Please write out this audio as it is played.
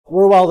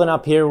We're welding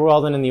up here, we're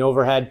welding in the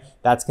overhead.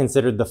 That's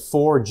considered the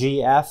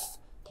 4GF.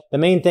 The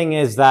main thing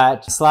is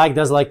that slag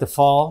does like to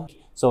fall,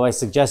 so I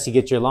suggest you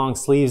get your long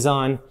sleeves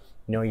on.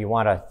 You know, you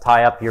want to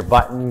tie up your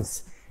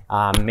buttons,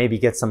 maybe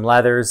get some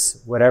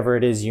leathers, whatever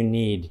it is you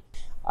need.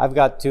 I've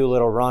got two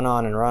little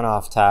run-on and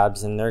run-off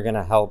tabs, and they're going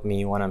to help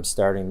me when I'm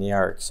starting the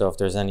arc. So if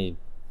there's any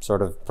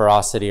sort of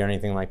porosity or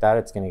anything like that,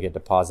 it's going to get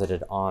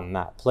deposited on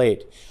that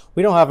plate.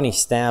 We don't have any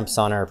stamps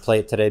on our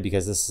plate today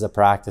because this is a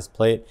practice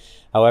plate.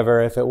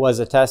 However, if it was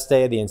a test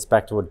day, the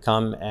inspector would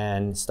come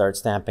and start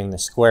stamping the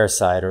square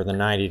side or the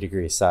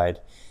 90-degree side.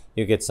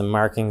 You get some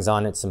markings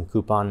on it, some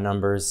coupon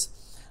numbers,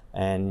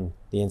 and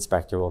the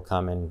inspector will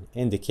come and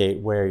indicate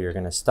where you're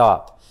going to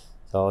stop.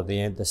 So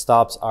the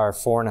stops are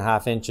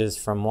 4.5 inches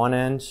from one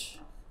end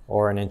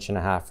or 1.5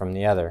 inches from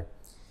the other.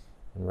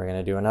 And we're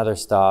going to do another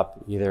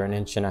stop, either 1.5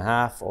 inches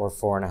or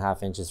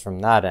 4.5 inches from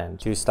that end.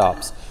 2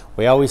 stops.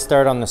 We always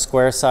start on the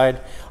square side.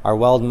 Our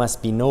weld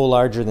must be no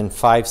larger than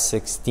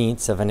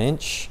 5/16 of an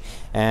inch,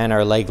 and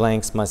our leg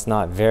lengths must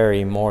not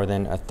vary more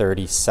than a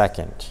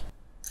 32nd.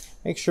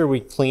 Make sure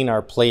we clean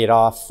our plate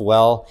off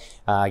well,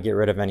 get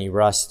rid of any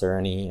rust or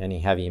any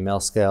heavy mill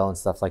scale and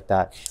stuff like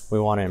that.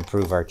 We want to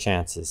improve our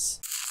chances.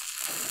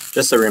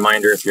 Just a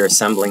reminder, if you're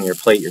assembling your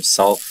plate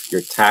yourself,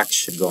 your tacks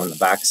should go on the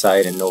back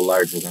side and no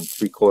larger than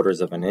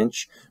 3/4 of an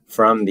inch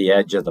from the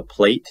edge of the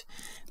plate.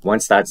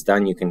 Once that's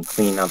done, you can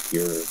clean up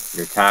your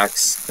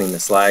tacks, clean the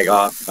slag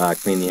off,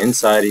 clean the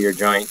inside of your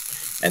joint,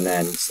 and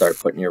then start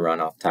putting your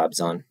runoff tabs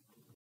on.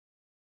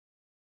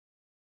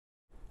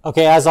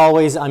 Okay, as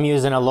always, I'm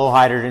using a low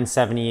hydrogen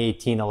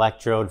 7018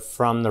 electrode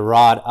from the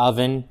rod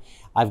oven.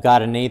 I've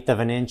got 1/8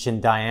 of an inch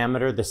in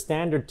diameter. The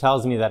standard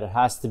tells me that it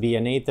has to be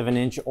 1/8 of an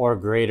inch or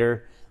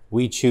greater.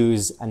 We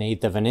choose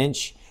 1/8 of an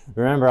inch.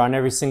 Remember, on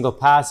every single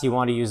pass, you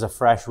want to use a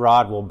fresh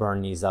rod. We'll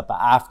burn these up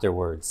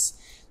afterwards.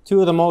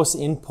 2 of the most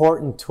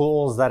important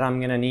tools that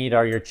I'm going to need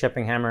are your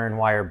chipping hammer and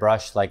wire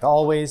brush, like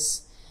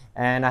always.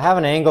 And I have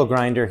an angle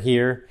grinder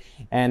here,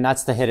 and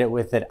that's to hit it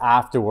with it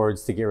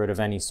afterwards to get rid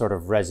of any sort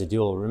of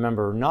residual.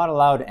 Remember, we're not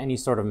allowed any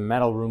sort of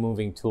metal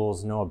removing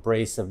tools, no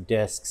abrasive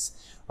discs,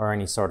 or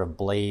any sort of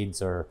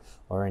blades or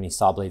any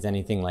saw blades,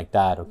 anything like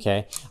that,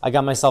 okay? I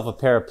got myself a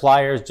pair of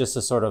pliers just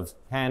to sort of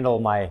handle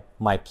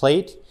my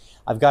plate.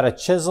 I've got a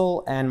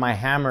chisel and my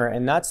hammer,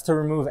 and that's to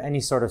remove any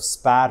sort of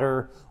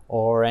spatter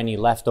or any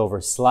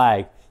leftover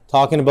slag.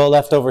 Talking about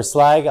leftover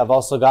slag, I've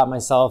also got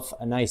myself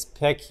a nice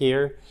pick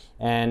here.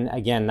 And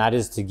again, that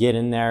is to get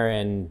in there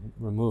and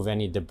remove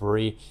any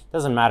debris.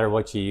 Doesn't matter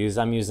what you use.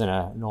 I'm using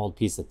an old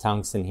piece of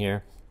tungsten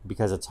here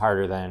because it's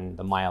harder than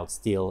the mild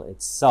steel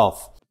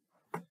itself.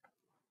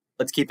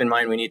 Let's keep in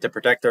mind we need to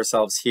protect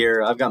ourselves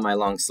here. I've got my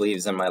long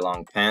sleeves and my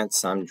long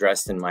pants. I'm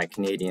dressed in my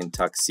Canadian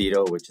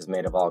tuxedo, which is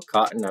made of all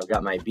cotton. I've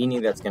got my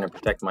beanie that's going to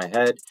protect my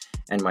head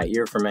and my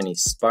ear from any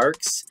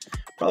sparks.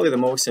 Probably the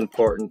most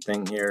important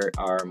thing here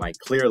are my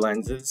clear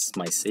lenses,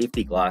 my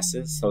safety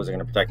glasses. Those are going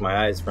to protect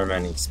my eyes from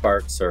any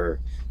sparks or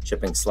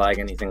chipping slag,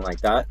 anything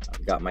like that.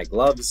 I've got my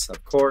gloves,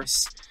 of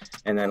course.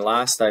 And then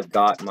last, I've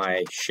got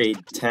my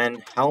Shade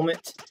 10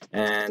 helmet.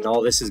 And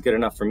all this is good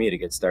enough for me to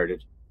get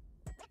started.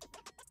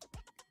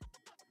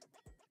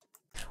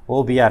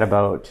 We'll be at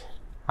about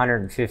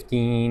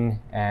 115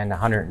 and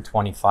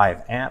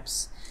 125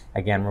 amps.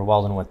 Again, we're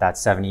welding with that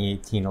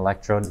 7018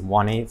 electrode,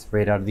 1/8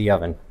 right out of the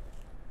oven.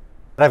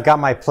 I've got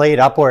my plate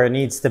up where it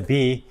needs to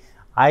be.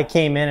 I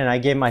came in and I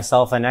gave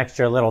myself an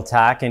extra little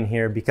tack in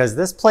here because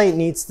this plate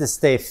needs to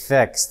stay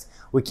fixed.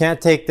 We can't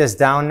take this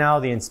down now.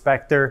 The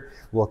inspector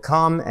will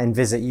come and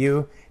visit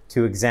you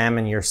to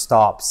examine your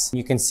stops.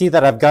 You can see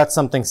that I've got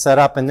something set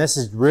up, and this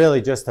is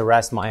really just to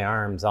rest my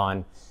arms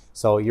on.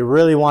 So you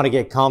really want to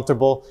get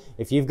comfortable.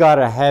 If you've got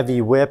a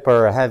heavy whip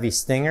or a heavy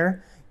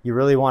stinger, you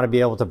really want to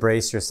be able to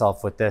brace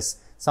yourself with this.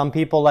 Some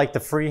people like to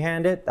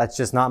freehand it. That's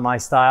just not my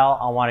style.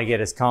 I want to get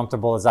as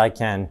comfortable as I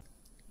can.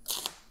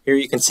 Here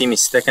you can see me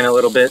sticking a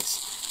little bit.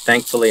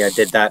 Thankfully, I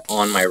did that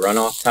on my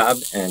runoff tab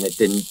and it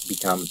didn't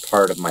become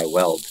part of my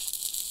weld.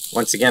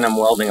 Once again, I'm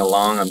welding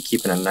along. I'm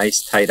keeping a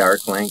nice tight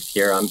arc length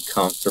here. I'm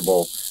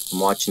comfortable. I'm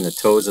watching the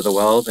toes of the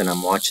weld and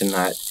I'm watching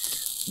that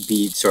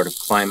bead sort of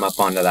climb up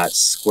onto that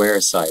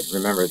square side.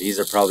 Remember, these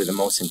are probably the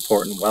most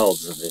important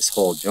welds of this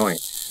whole joint.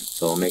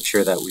 So I'll make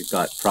sure that we've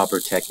got proper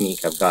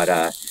technique. I've got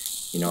a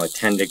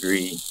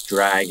 10-degree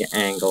drag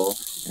angle,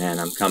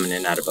 and I'm coming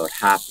in at about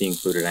half the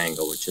included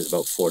angle, which is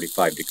about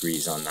 45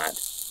 degrees on that.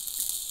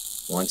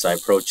 Once I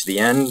approach the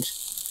end,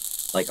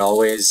 like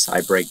always,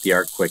 I break the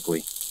arc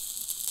quickly.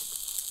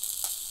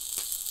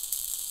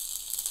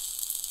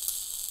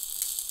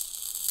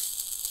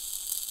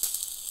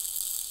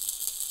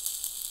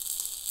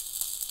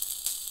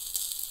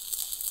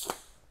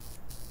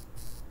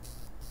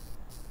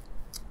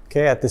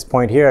 Okay, at this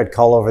point here, I'd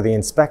call over the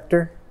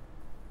inspector,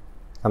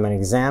 come and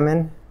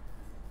examine,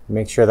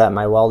 make sure that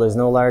my weld is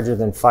no larger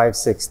than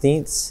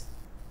 5/16,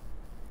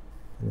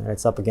 and that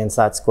it's up against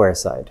that square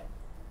side.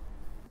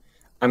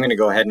 I'm going to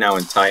go ahead now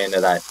and tie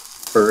into that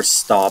first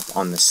stop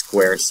on the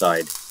square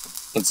side.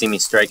 You can see me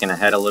striking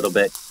ahead a little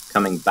bit,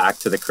 coming back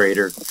to the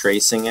crater,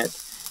 tracing it,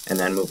 and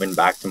then moving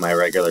back to my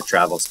regular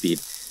travel speed.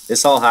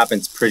 This all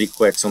happens pretty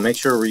quick, so make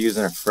sure we're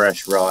using a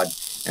fresh rod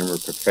and we're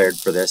prepared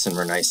for this and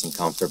we're nice and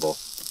comfortable.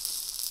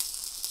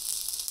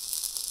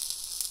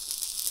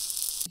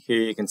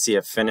 Here you can see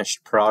a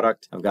finished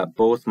product. I've got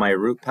both my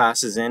root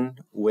passes in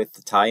with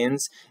the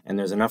tie-ins, and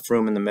there's enough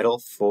room in the middle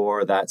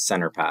for that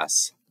center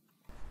pass.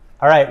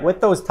 All right,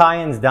 with those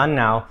tie-ins done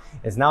now,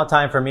 it's now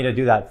time for me to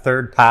do that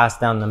third pass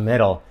down the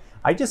middle.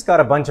 I just got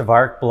a bunch of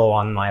arc blow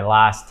on my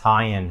last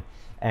tie-in,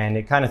 and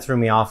it kind of threw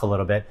me off a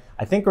little bit.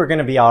 I think we're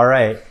gonna be all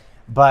right,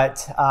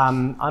 but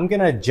I'm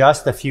gonna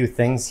adjust a few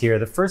things here.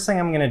 The first thing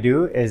I'm gonna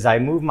do is I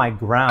move my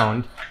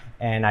ground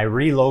and I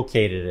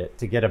relocated it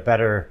to get a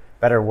better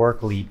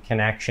work lead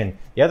connection.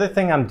 The other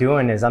thing I'm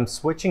doing is I'm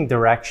switching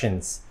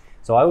directions.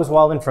 So I was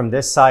welding from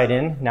this side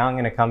in, now I'm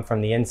gonna come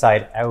from the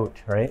inside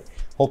out, right?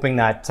 Hoping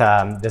that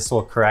this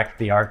will correct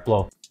the arc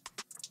blow.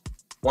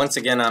 Once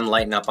again, I'm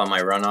lighting up on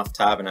my runoff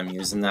tab and I'm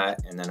using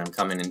that, and then I'm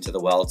coming into the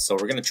weld. So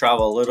we're gonna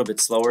travel a little bit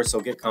slower, so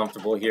get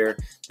comfortable here.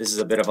 This is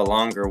a bit of a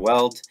longer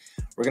weld.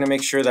 We're gonna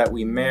make sure that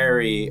we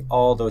marry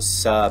all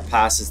those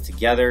passes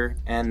together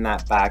and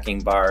that backing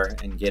bar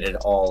and get it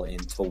all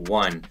into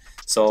one.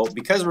 So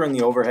because we're in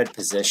the overhead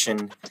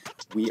position,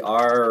 we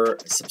are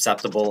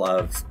susceptible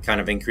of kind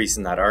of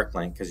increasing that arc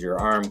length because your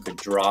arm could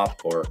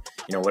drop, or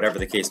whatever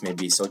the case may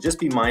be. So just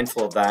be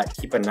mindful of that.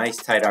 Keep a nice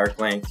tight arc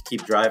length.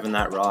 Keep driving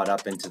that rod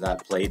up into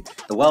that plate.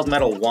 The weld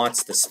metal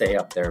wants to stay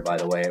up there, by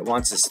the way. It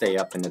wants to stay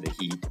up into the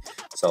heat.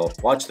 So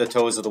watch the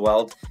toes of the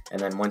weld,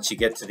 and then once you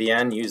get to the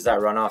end, use that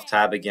runoff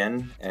tab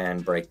again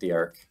and break the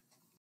arc.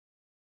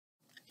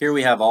 Here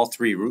we have all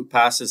 3 root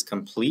passes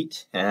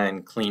complete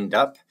and cleaned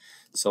up.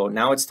 So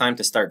now it's time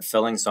to start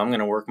filling. So I'm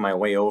going to work my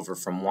way over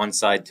from one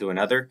side to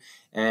another,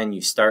 and you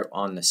start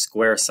on the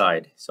square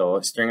side. So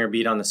a stringer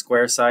bead on the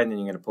square side, and then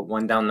you're going to put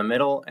one down the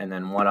middle and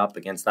then one up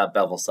against that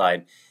bevel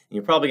side. And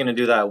you're probably going to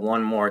do that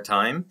one more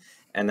time,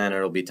 and then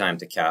it'll be time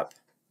to cap.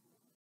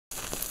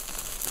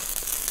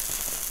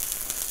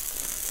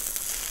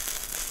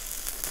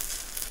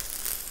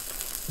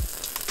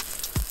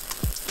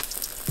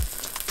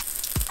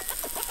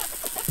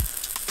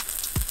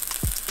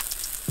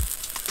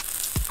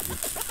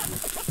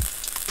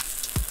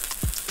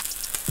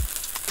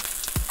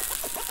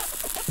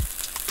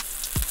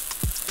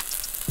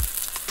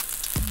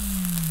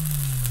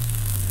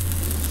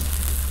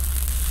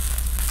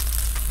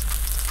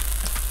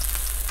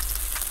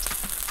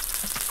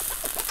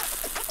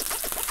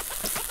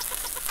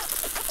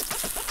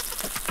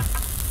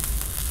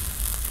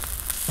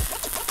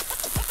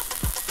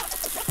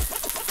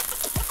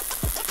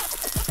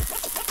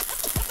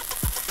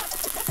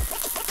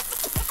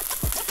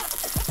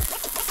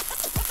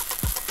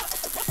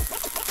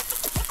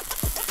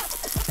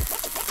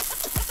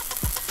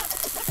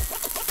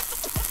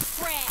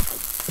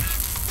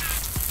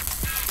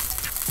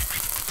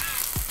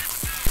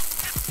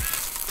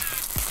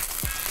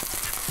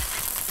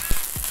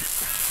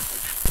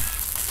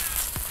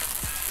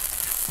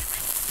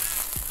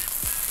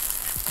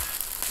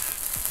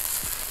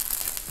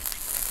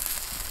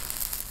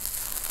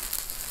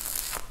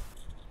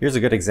 Here's a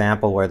good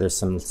example where there's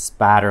some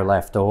spatter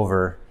left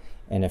over,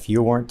 and if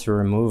you weren't to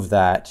remove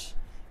that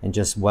and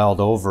just weld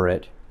over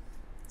it,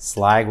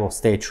 slag will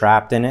stay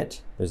trapped in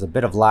it. There's a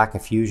bit of lack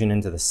of fusion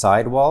into the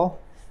sidewall,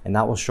 and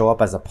that will show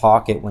up as a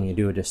pocket when you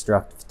do a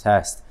destructive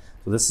test.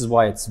 So this is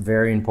why it's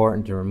very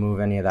important to remove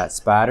any of that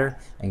spatter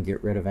and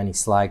get rid of any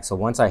slag. So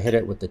once I hit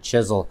it with the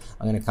chisel,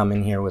 I'm going to come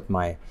in here with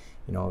my,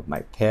 my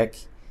pick,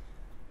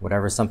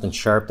 whatever, something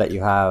sharp that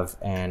you have,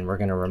 and we're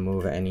going to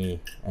remove any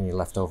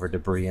leftover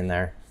debris in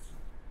there.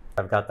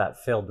 I've got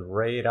that filled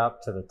right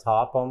up to the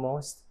top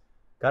almost.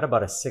 Got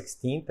about a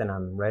 1/16, and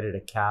I'm ready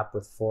to cap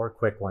with 4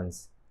 quick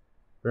ones.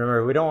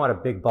 Remember, we don't want a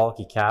big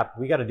bulky cap.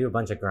 We got to do a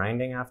bunch of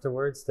grinding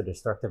afterwards to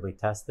destructively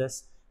test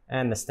this.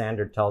 And the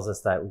standard tells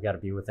us that we got to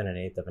be within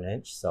 1/8 of an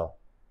inch. So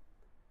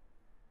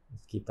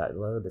let's keep that a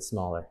little bit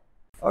smaller.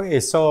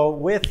 Okay, so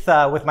with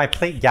my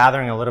plate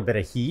gathering a little bit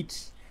of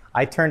heat,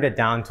 I turned it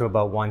down to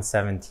about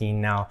 117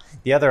 now.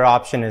 The other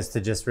option is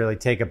to just really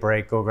take a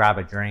break, go grab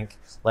a drink,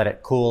 let it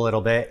cool a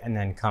little bit, and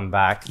then come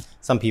back.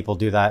 Some people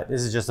do that.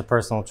 This is just a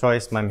personal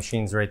choice. My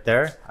machine's right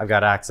there. I've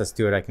got access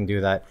to it. I can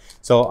do that.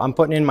 So I'm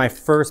putting in my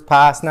first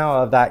pass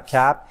now of that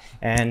cap,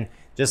 and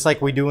just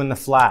like we do in the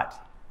flat,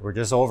 we're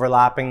just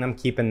overlapping them,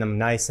 keeping them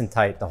nice and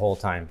tight the whole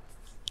time.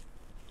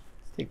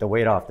 Take the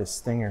weight off this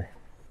stinger.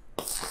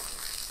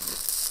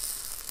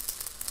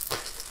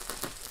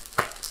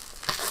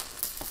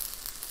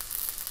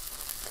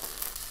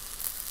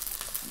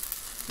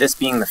 This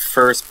being the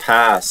first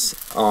pass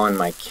on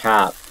my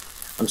cap,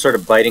 I'm sort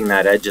of biting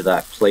that edge of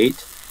that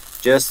plate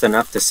just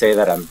enough to say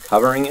that I'm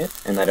covering it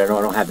and that I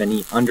don't have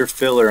any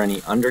underfill or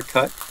any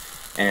undercut,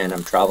 and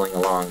I'm traveling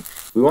along.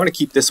 We want to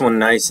keep this one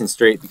nice and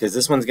straight because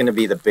this one's going to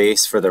be the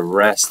base for the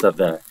rest of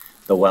the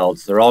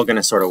welds. They're all going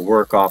to sort of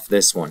work off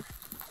this one.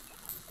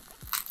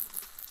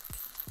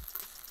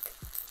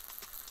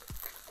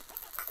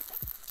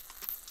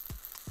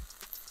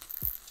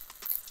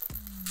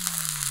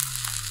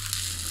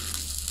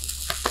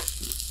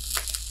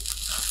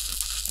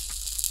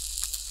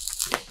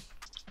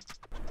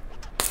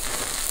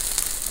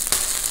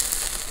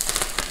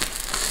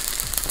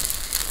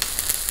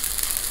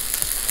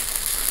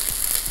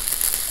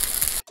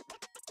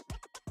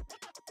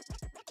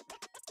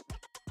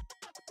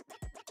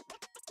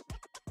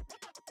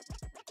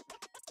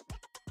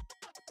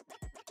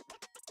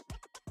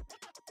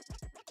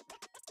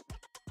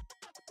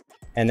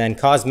 And then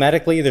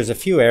cosmetically, there's a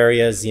few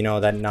areas, you know,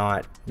 that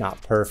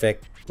not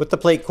perfect. With the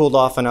plate cooled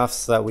off enough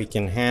so that we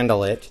can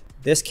handle it.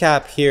 This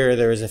cap here,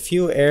 there's a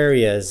few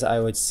areas I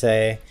would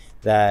say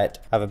that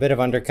have a bit of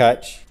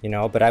undercut, you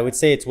know, but I would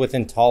say it's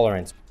within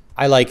tolerance.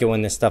 I like it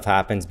when this stuff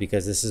happens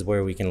because this is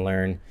where we can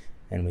learn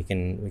and we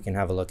can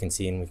have a look and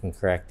see and we can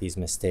correct these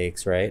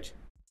mistakes, right?